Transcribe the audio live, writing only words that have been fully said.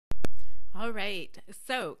All right.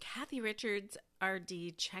 So, Kathy Richards,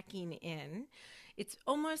 RD, checking in. It's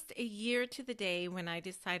almost a year to the day when I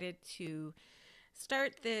decided to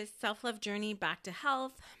start this self-love journey back to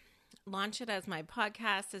health, launch it as my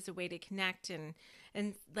podcast as a way to connect and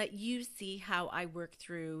let you see how I work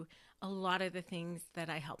through a lot of the things that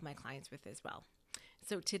I help my clients with as well.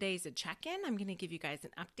 So today's a check-in. I'm going to give you guys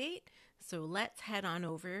an update. So let's head on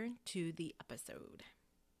over to the episode.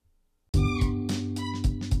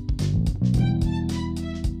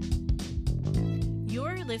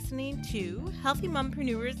 You're listening to Healthy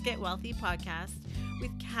Mompreneurs Get Wealthy podcast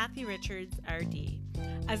with Kathy Richards, RD.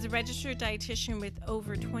 As a registered dietitian with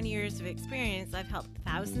over 20 years of experience, I've helped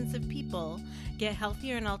thousands of people get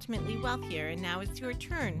healthier and ultimately wealthier. And now it's your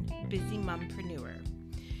turn, busy mompreneur.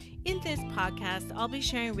 In this podcast, I'll be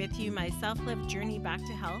sharing with you my self-love journey back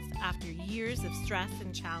to health after years of stress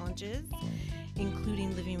and challenges,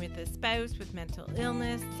 including living with a spouse with mental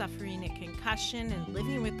illness, suffering a concussion, and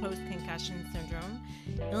living with post-concussion syndrome,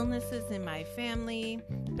 illnesses in my family,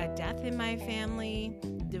 a death in my family,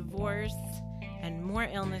 divorce, and more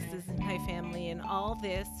illnesses in my family, and all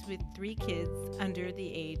this with 3 kids under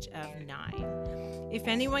the age of 9. If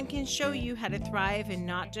anyone can show you how to thrive and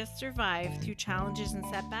not just survive through challenges and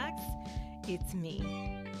setbacks, it's me.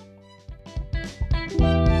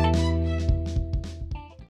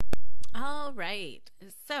 All right,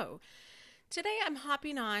 so today I'm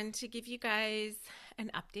hopping on to give you guys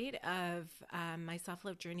an update of my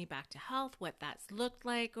self-love journey back to health, what that's looked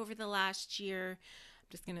like over the last year. I'm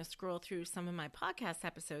just going to scroll through some of my podcast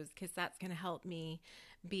episodes because that's going to help me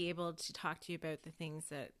be able to talk to you about the things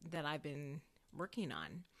that I've been working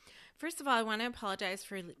on. First of all, I want to apologize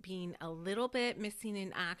for being a little bit missing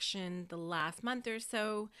in action the last month or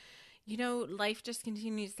so. You know, life just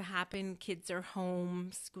continues to happen. Kids are home,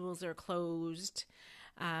 schools are closed.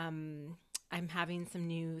 I'm having some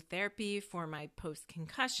new therapy for my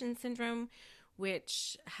post-concussion syndrome,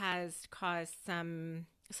 which has caused some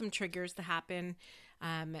triggers to happen.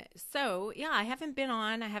 So I haven't been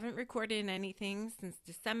on. I haven't recorded anything since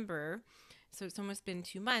December. So it's almost been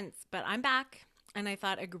 2 months, but I'm back. And I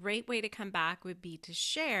thought a great way to come back would be to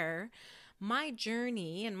share my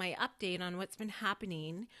journey and my update on what's been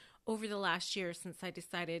happening over the last year since I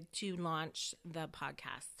decided to launch the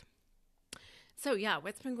podcast. So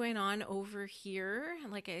what's been going on over here?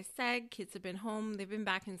 Like I said, kids have been home. They've been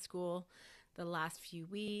back in school the last few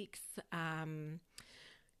weeks.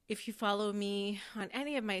 If you follow me on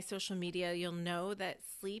any of my social media, you'll know that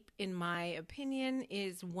sleep, in my opinion,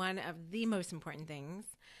 is one of the most important things.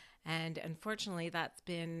 And unfortunately, that's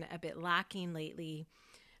been a bit lacking lately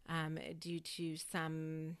due to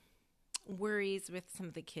some worries with some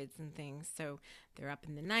of the kids and things. So they're up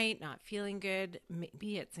in the night, not feeling good.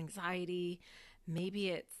 Maybe it's anxiety. Maybe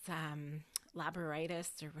it's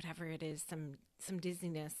laboritis or whatever it is, some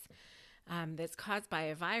dizziness that's caused by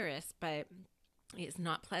a virus, but it's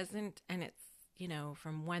not pleasant. And it's,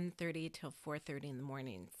 from 1:30 till 4:30 in the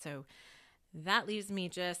morning. So that leaves me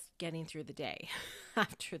just getting through the day.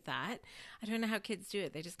 After that, I don't know how kids do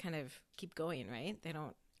it. They just kind of keep going, right? They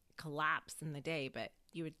don't collapse in the day, but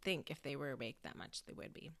you would think if they were awake that much, they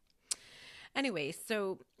would be. Anyway,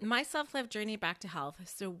 so my self-love journey back to health.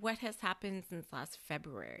 So what has happened since last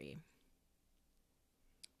February?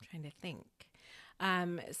 I'm trying to think.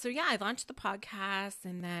 I launched the podcast,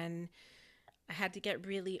 and then I had to get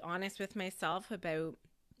really honest with myself about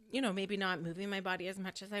maybe not moving my body as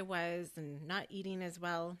much as I was and not eating as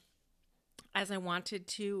well as I wanted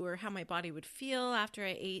to, or how my body would feel after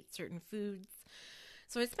I ate certain foods.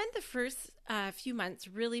 So I spent the first few months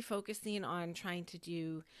really focusing on trying to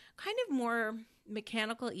do kind of more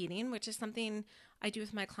mechanical eating, which is something I do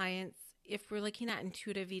with my clients. If we're looking at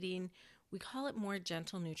intuitive eating, we call it more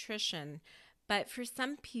gentle nutrition. But for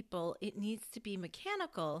some people, it needs to be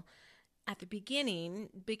mechanical at the beginning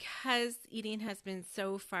because eating has been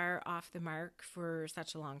so far off the mark for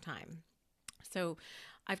such a long time. So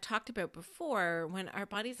I've talked about before, when our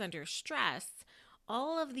body's under stress,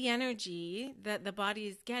 all of the energy that the body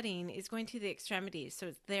is getting is going to the extremities. So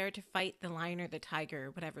it's there to fight the lion or the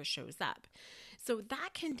tiger, whatever shows up. So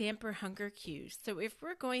that can dampen hunger cues. So if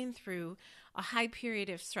we're going through a high period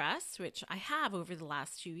of stress, which I have over the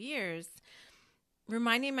last 2 years,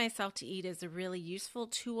 reminding myself to eat is a really useful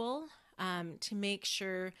tool to make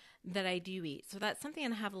sure that I do eat. So that's something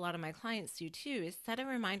I have a lot of my clients do too, is set a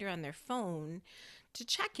reminder on their phone to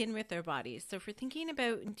check in with their bodies. So if we're thinking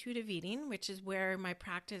about intuitive eating, which is where my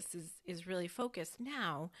practice is really focused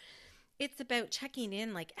now, it's about checking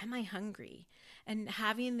in, like, am I hungry? And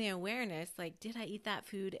having the awareness, like, did I eat that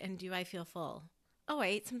food and do I feel full? oh, I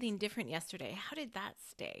ate something different yesterday. How did that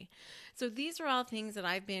stay? So these are all things that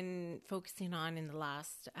I've been focusing on in the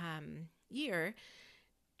last year,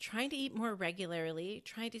 trying to eat more regularly,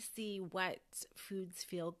 trying to see what foods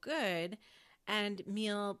feel good, and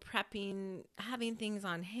meal prepping, having things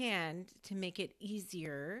on hand to make it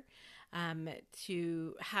easier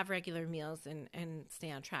to have regular meals and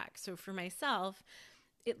stay on track. So for myself,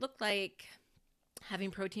 it looked like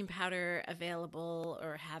having protein powder available,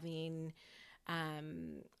 or having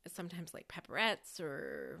sometimes like pepperettes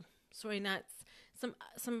or soy nuts,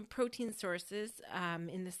 some protein sources.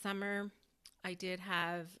 In the summer, I did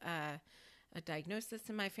have a diagnosis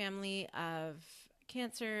in my family of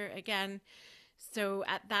cancer again. So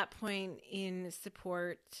at that point, in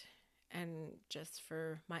support and just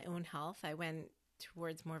for my own health, I went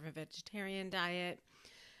towards more of a vegetarian diet.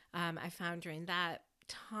 I found during that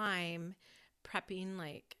time, prepping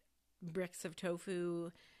like bricks of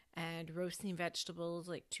tofu and roasting vegetables,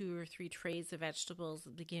 like 2 or 3 trays of vegetables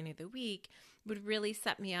at the beginning of the week, would really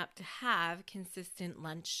set me up to have consistent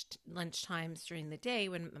lunch times during the day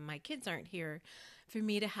when my kids aren't here, for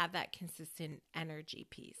me to have that consistent energy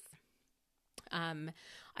piece.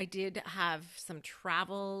 I did have some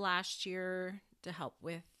travel last year to help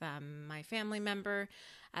with my family member.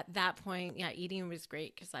 At that point, yeah, eating was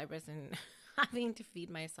great because I wasn't having to feed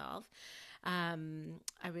myself.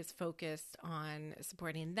 I was focused on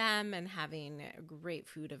supporting them and having great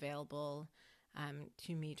food available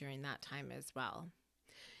to me during that time as well.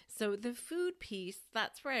 So the food piece,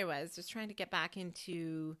 that's where I was, just trying to get back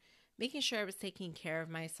into making sure I was taking care of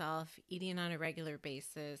myself, eating on a regular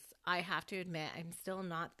basis. I have to admit, I'm still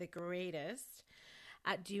not the greatest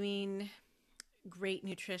at doing great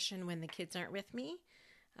nutrition when the kids aren't with me.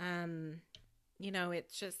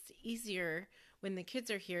 It's just easier when the kids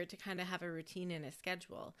are here to kind of have a routine and a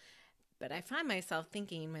schedule. But I find myself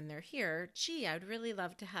thinking when they're here, gee, I'd really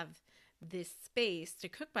love to have this space to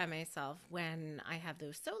cook by myself when I have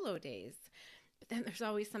those solo days. But then there's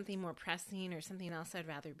always something more pressing or something else I'd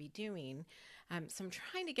rather be doing. So I'm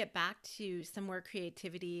trying to get back to some more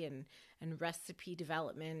creativity and recipe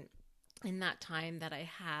development in that time that I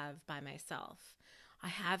have by myself. I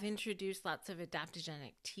have introduced lots of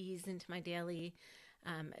adaptogenic teas into my daily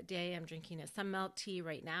day. I'm drinking a sun milk tea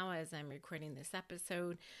right now as I'm recording this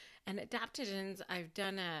episode. And adaptogens, I've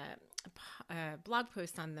done a blog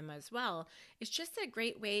post on them as well. It's just a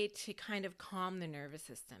great way to kind of calm the nervous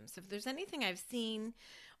system. So if there's anything I've seen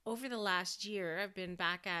over the last year, I've been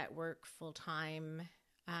back at work full time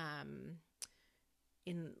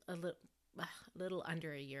in a little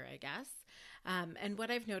under a year, I guess. And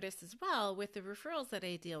what I've noticed as well with the referrals that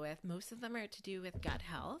I deal with, most of them are to do with gut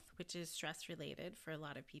health, which is stress related for a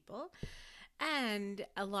lot of people. And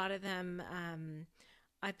a lot of them,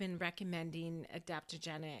 I've been recommending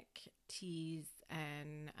adaptogenic teas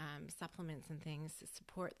and supplements and things to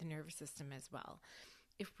support the nervous system as well.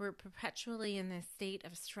 If we're perpetually in this state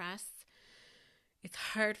of stress, it's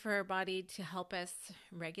hard for our body to help us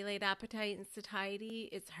regulate appetite and satiety.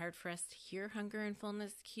 It's hard for us to hear hunger and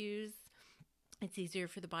fullness cues. It's easier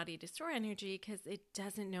for the body to store energy because it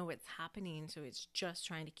doesn't know what's happening. So it's just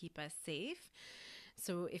trying to keep us safe.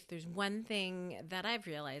 So if there's one thing that I've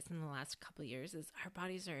realized in the last couple of years is our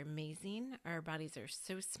bodies are amazing. Our bodies are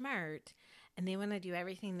so smart and they want to do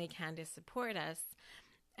everything they can to support us.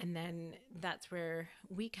 And then that's where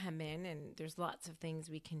we come in, and there's lots of things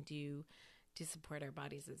we can do to support our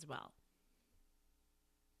bodies as well.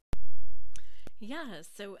 Yeah,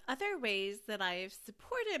 so other ways that I've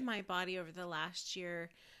supported my body over the last year,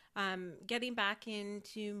 getting back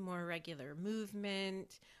into more regular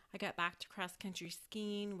movement. I got back to cross-country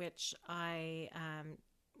skiing, which I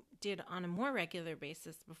did on a more regular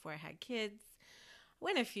basis before I had kids. I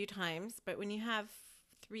went a few times, but when you have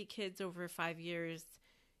 3 kids over 5 years,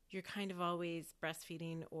 you're kind of always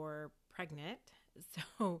breastfeeding or pregnant.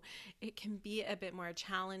 So it can be a bit more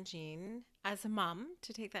challenging as a mom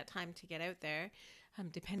to take that time to get out there,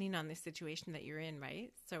 depending on the situation that you're in,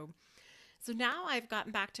 right? So now I've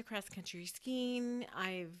gotten back to cross-country skiing.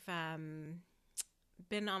 I've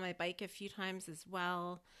been on my bike a few times as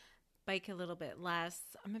well, bike a little bit less.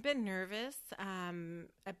 I'm a bit nervous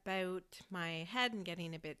about my head and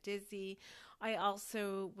getting a bit dizzy. I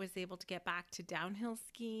also was able to get back to downhill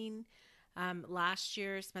skiing. Last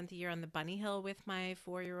year, spent the year on the Bunny Hill with my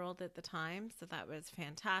 4-year-old at the time, so that was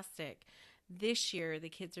fantastic. This year, the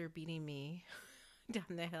kids are beating me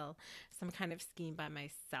down the hill, so I'm kind of skiing by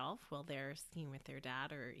myself while they're skiing with their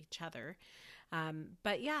dad or each other.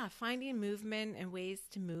 But yeah, finding movement and ways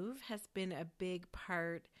to move has been a big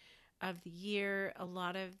part of the year. A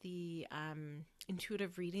lot of the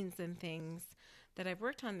intuitive readings and things that I've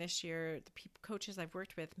worked on this year, the coaches I've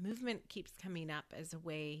worked with, movement keeps coming up as a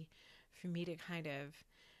way for me to kind of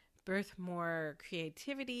birth more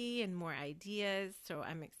creativity and more ideas. So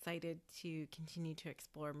I'm excited to continue to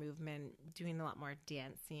explore movement, doing a lot more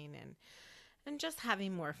dancing and just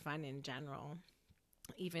having more fun in general,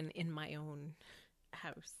 even in my own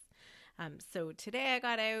house. So today I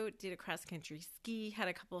got out, did a cross country ski, had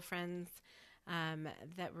a couple of friends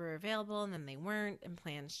that were available, and then they weren't, and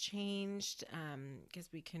plans changed because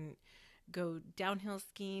we can go downhill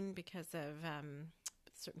skiing because of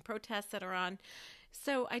certain protests that are on.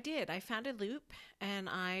 So I did. I found a loop and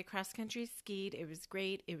I cross country skied. It was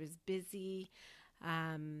great. It was busy.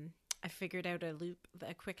 I figured out a loop,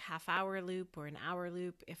 a quick half-hour loop or an hour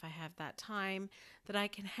loop if I have that time, that I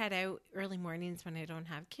can head out early mornings when I don't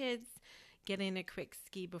have kids, get in a quick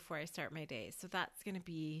ski before I start my day. So that's going to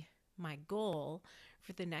be my goal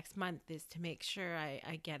for the next month, is to make sure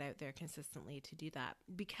I get out there consistently to do that,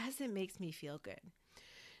 because it makes me feel good.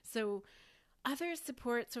 So other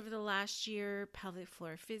supports over the last year: pelvic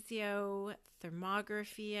floor physio,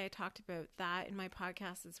 thermography. I talked about that in my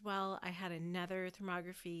podcast as well. I had another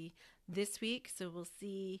thermography this week, so we'll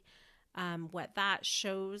see what that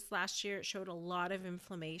shows. Last year it showed a lot of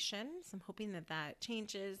inflammation, so I'm hoping that that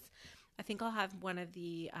changes. I think I'll have one of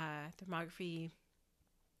the thermography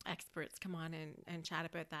experts come on and chat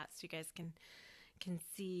about that, so you guys can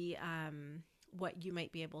see what you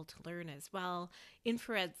might be able to learn as well.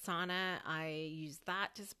 Infrared sauna, I use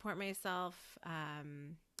that to support myself,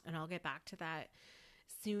 and I'll get back to that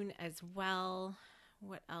soon as well.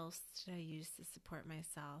 What else did I use to support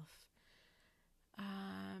myself?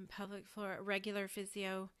 Pelvic floor, regular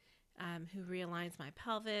physio, who realigns my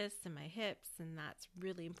pelvis and my hips, and that's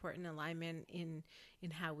really important alignment in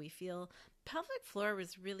how we feel. Pelvic floor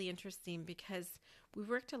was really interesting because we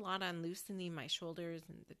worked a lot on loosening my shoulders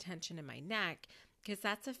and the tension in my neck, because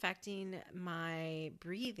that's affecting my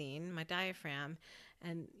breathing, my diaphragm.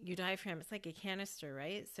 And your diaphragm is like a canister,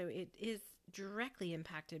 right? So it is directly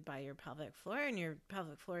impacted by your pelvic floor, and your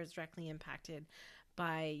pelvic floor is directly impacted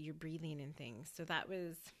by your breathing and things. So that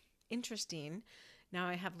was interesting. Now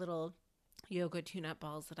I have little yoga tune-up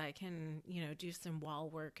balls that I can, do some wall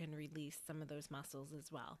work and release some of those muscles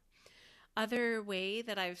as well. Other way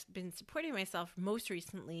that I've been supporting myself most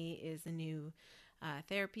recently is a new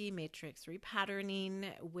therapy, matrix repatterning,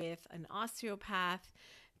 with an osteopath.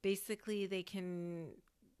 Basically, they can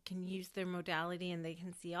use their modality and they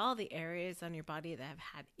can see all the areas on your body that have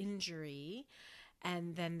had injury,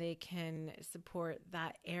 and then they can support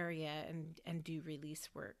that area and do release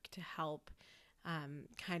work to help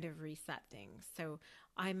kind of reset things. So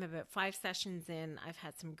I'm about 5 sessions in. I've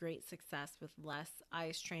had some great success with less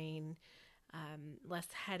eye strain, less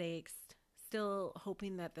headaches, still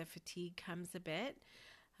hoping that the fatigue comes a bit,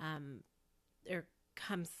 or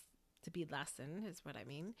comes to be lessened is what I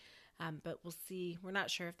mean. But we'll see. We're not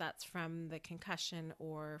sure if that's from the concussion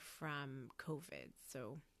or from COVID.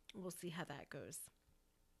 So we'll see how that goes.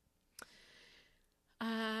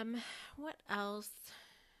 What else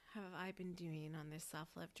have I been doing on this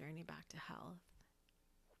self-love journey back to health?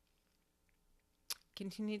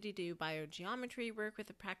 Continue to do biogeometry work with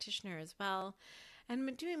a practitioner as well. And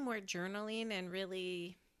I'm doing more journaling and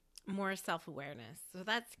really more self-awareness. So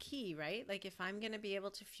that's key, right? Like if I'm going to be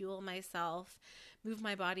able to fuel myself, move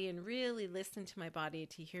my body, and really listen to my body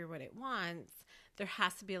to hear what it wants, there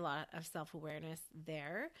has to be a lot of self-awareness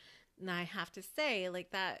there. And I have to say,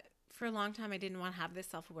 like, that for a long time, I didn't want to have this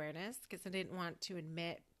self-awareness because I didn't want to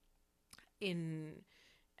admit in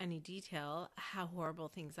any detail how horrible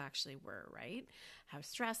things actually were, right? How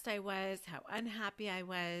stressed I was, how unhappy I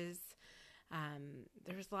was.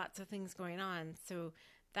 There was lots of things going on. So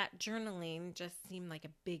that journaling just seemed like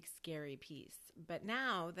a big, scary piece. But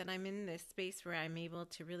now that I'm in this space where I'm able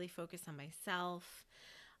to really focus on myself,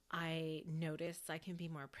 I notice I can be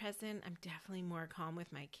more present. I'm definitely more calm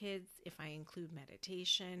with my kids if I include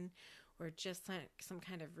meditation or just some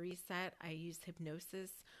kind of reset. I use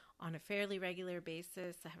hypnosis on a fairly regular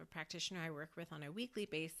basis. I have a practitioner I work with on a weekly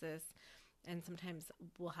basis, and sometimes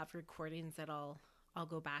we'll have recordings that I'll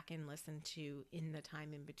go back and listen to in the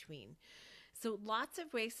time in between. So lots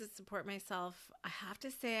of ways to support myself. I have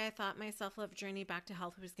to say, I thought my self-love journey back to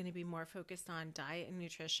health was going to be more focused on diet and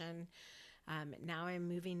nutrition. Now I'm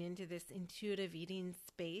moving into this intuitive eating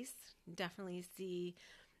space. Definitely see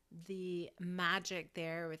the magic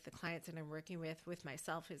there with the clients that I'm working with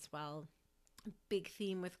myself as well. Big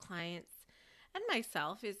theme with clients and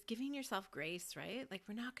myself is giving yourself grace, right? Like,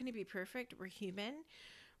 we're not going to be perfect. We're human.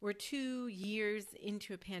 We're 2 years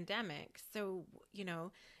into a pandemic. So,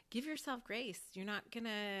 give yourself grace. You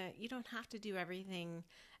don't have to do everything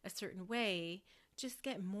a certain way just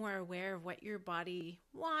get more aware of what your body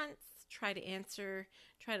wants, try to answer,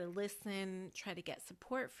 try to listen, try to get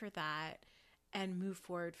support for that, and move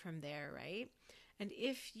forward from there, right? And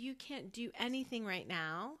if you can't do anything right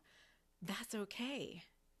now, that's okay.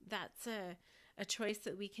 That's a choice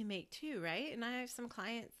that we can make too, right? And I have some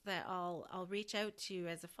clients that I'll reach out to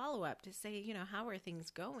as a follow-up to say, how are things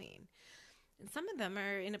going? And some of them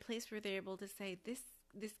are in a place where they're able to say,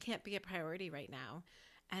 this can't be a priority right now.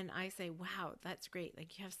 And I say, wow, that's great.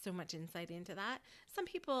 Like, you have so much insight into that. Some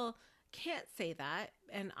people can't say that,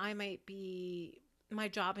 and my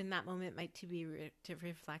job in that moment might to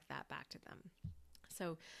reflect that back to them.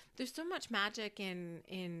 So there's so much magic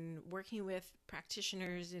in working with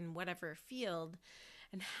practitioners in whatever field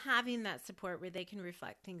and having that support where they can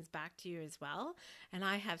reflect things back to you as well. And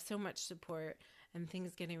I have so much support and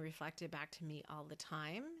things getting reflected back to me all the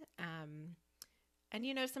time. And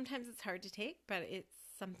sometimes it's hard to take, but it's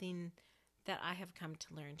something that I have come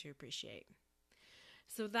to learn to appreciate.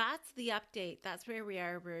 So that's the update. That's where we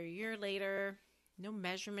are. We're a year later, no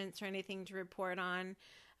measurements or anything to report on.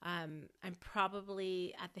 I'm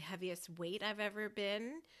probably at the heaviest weight I've ever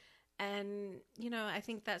been. And, I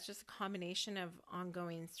think that's just a combination of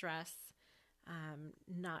ongoing stress,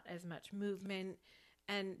 not as much movement,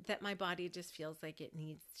 and that my body just feels like it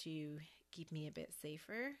needs to keep me a bit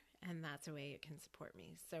safer. And that's a way it can support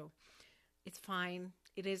me. So it's fine.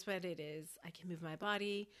 It is what it is. I can move my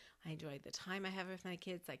body. I enjoy the time I have with my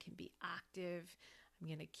kids. I can be active. I'm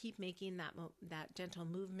going to keep making that gentle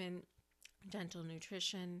movement, gentle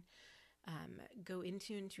nutrition, go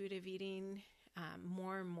into intuitive eating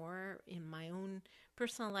more and more in my own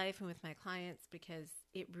personal life and with my clients, because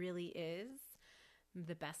it really is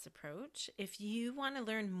the best approach. If you want to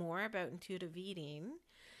learn more about intuitive eating,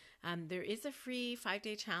 there is a free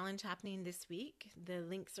 5-day challenge happening this week. The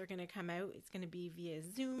links are going to come out. It's going to be via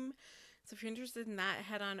Zoom. So if you're interested in that,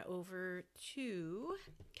 head on over to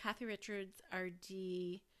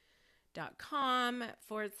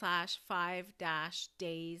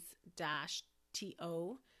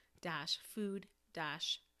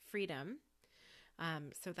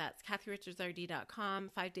So that's kathyrichardsrd.com,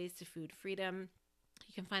 5 Days to Food Freedom.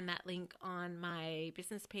 You can find that link on my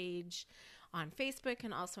business page on Facebook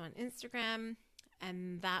and also on Instagram.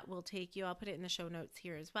 And that will take you, I'll put it in the show notes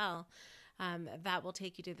here as well. That will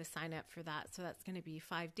take you to the sign up for that. So that's going to be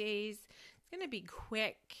 5 days. It's going to be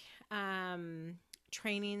quick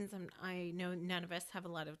trainings. I know none of us have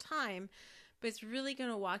a lot of time, but it's really going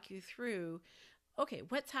to walk you through, okay,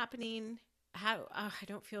 what's happening? I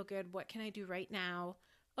don't feel good. What can I do right now?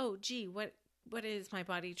 Oh, gee, what is my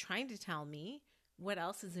body trying to tell me? What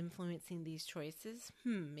else is influencing these choices?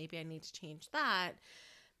 Maybe I need to change that.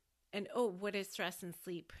 And what is stress and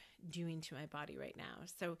sleep doing to my body right now?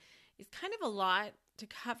 So it's kind of a lot to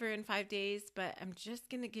cover in 5 days, but I'm just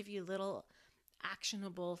going to give you little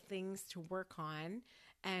actionable things to work on,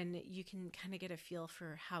 and you can kind of get a feel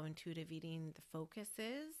for how intuitive eating the focus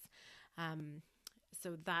is.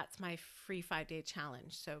 So that's my free 5-day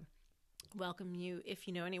challenge. So welcome you. If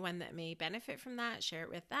you know anyone that may benefit from that, share it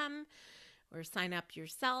with them or sign up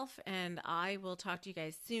yourself, and I will talk to you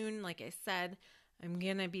guys soon. Like I said, I'm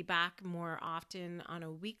going to be back more often on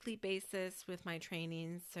a weekly basis with my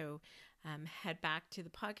trainings. So head back to the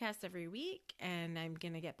podcast every week, and I'm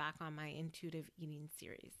going to get back on my intuitive eating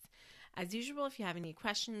series. As usual, if you have any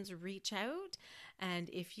questions, reach out. And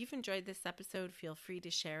if you've enjoyed this episode, feel free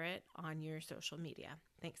to share it on your social media.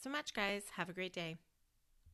 Thanks so much, guys. Have a great day.